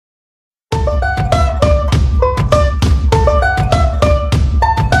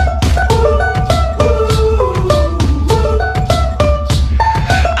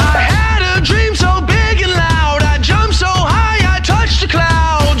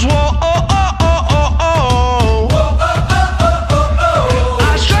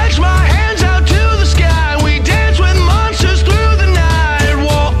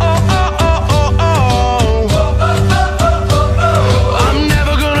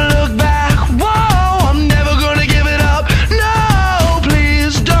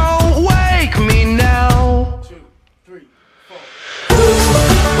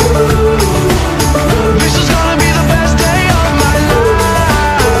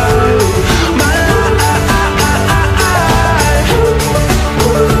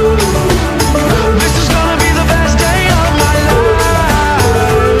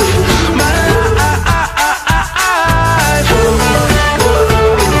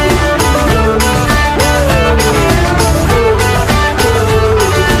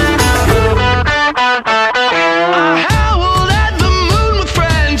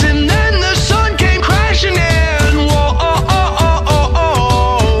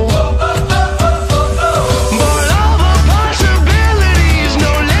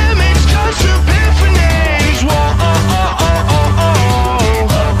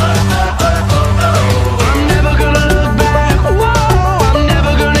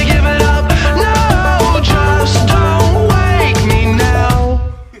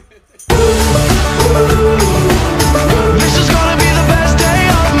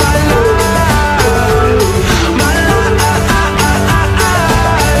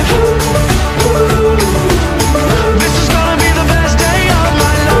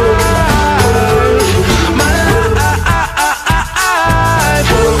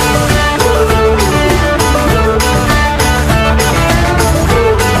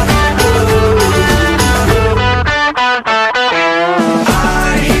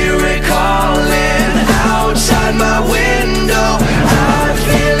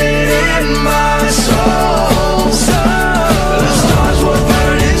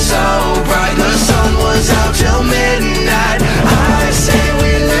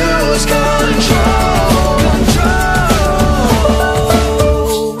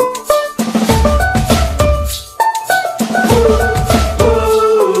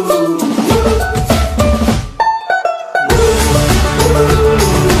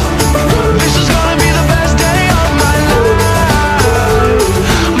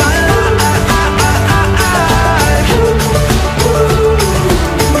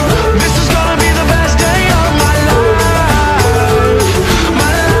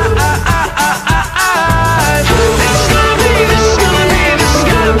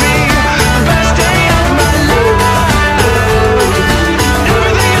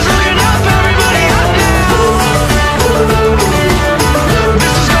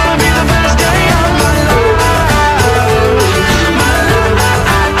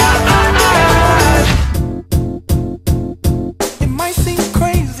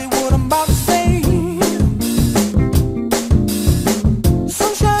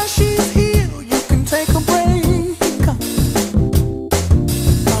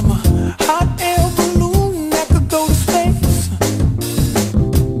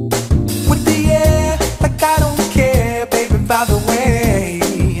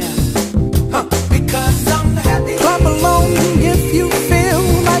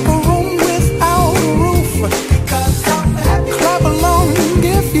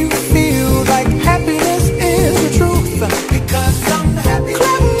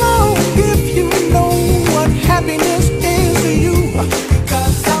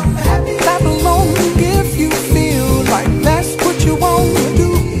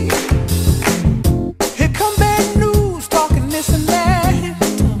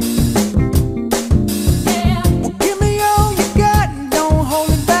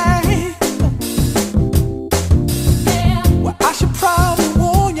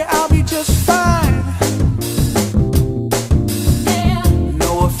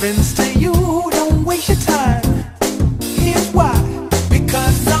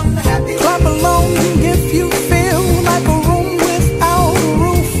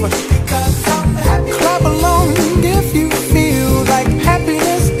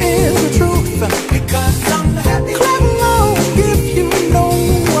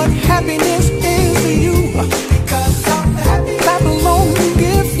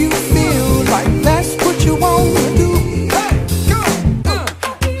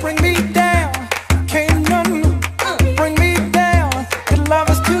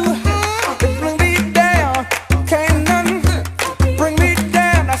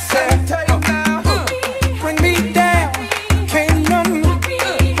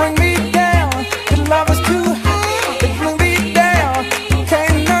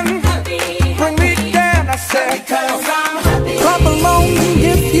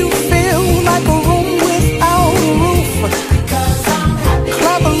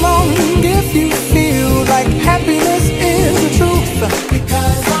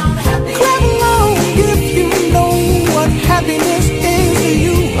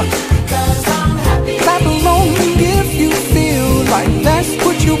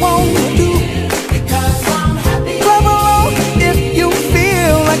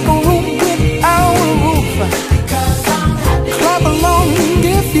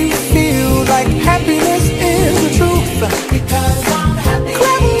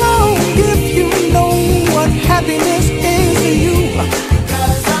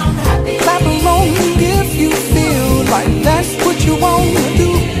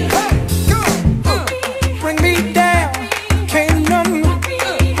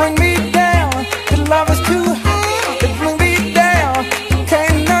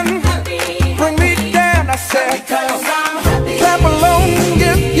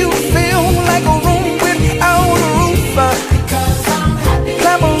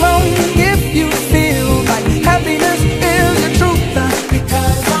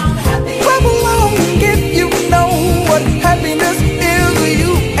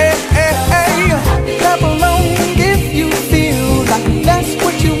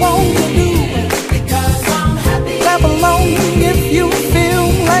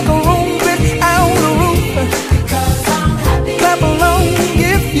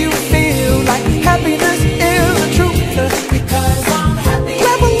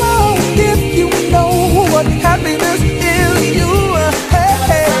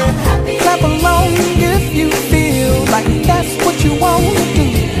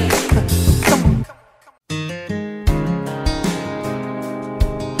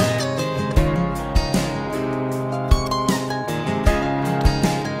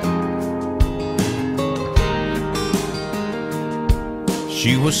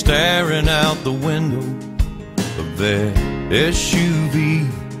She was staring out the window of their SUV,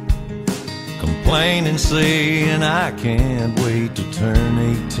 complaining, saying, I can't wait to turn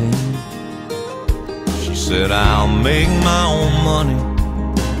 18. She said, I'll make my own money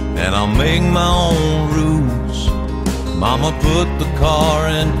and I'll make my own rules. Mama put the car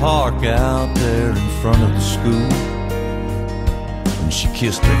in park out there in front of the school, and she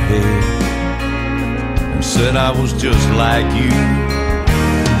kissed her head and said, I was just like you.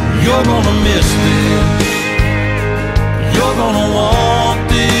 You're gonna miss this, you're gonna want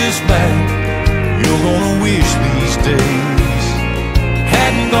this back. You're gonna wish these days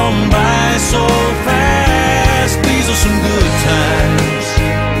hadn't gone by so fast. These are some good times,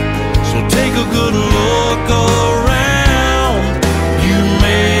 so take a good look around. You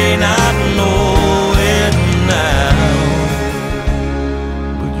may not know it now,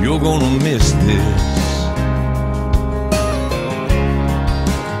 but you're gonna miss this.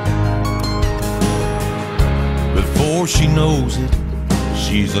 Before she knows it,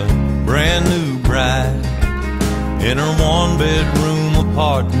 she's a brand new bride in her one-bedroom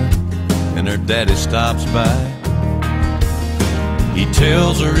apartment, and her daddy stops by. He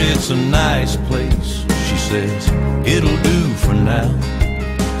tells her it's a nice place. She says, it'll do for now.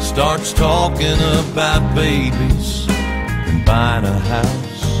 Starts talking about babies and buying a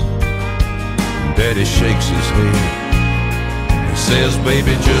house. Daddy shakes his head and says,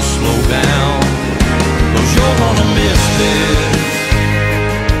 baby, just slow down, 'cause you're gonna miss this.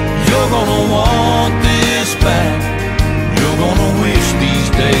 You're gonna want this back. You're gonna wish these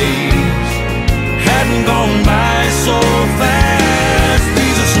days hadn't gone by so fast.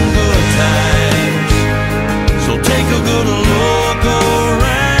 These are some good times, so take a good look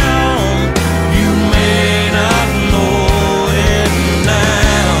around. You may not know it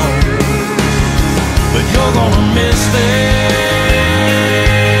now, but you're gonna miss this.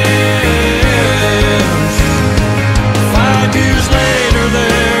 5 years later,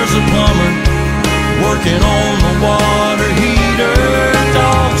 there's a plumber working on the water heater.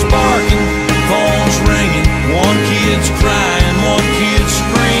 Dogs barking, phones ringing, one kid's crying, one kid's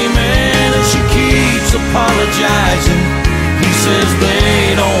screaming, and she keeps apologizing. He says,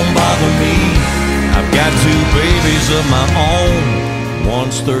 they don't bother me. I've got 2 babies of my own.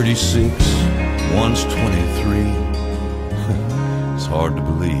 One's 36, one's 23. It's hard to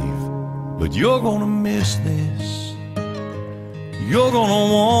believe, but you're gonna miss this. You're gonna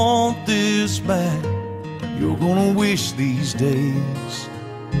want this back. You're gonna wish these days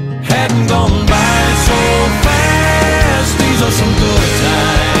hadn't gone by so fast. These are some good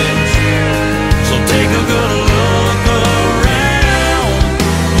times.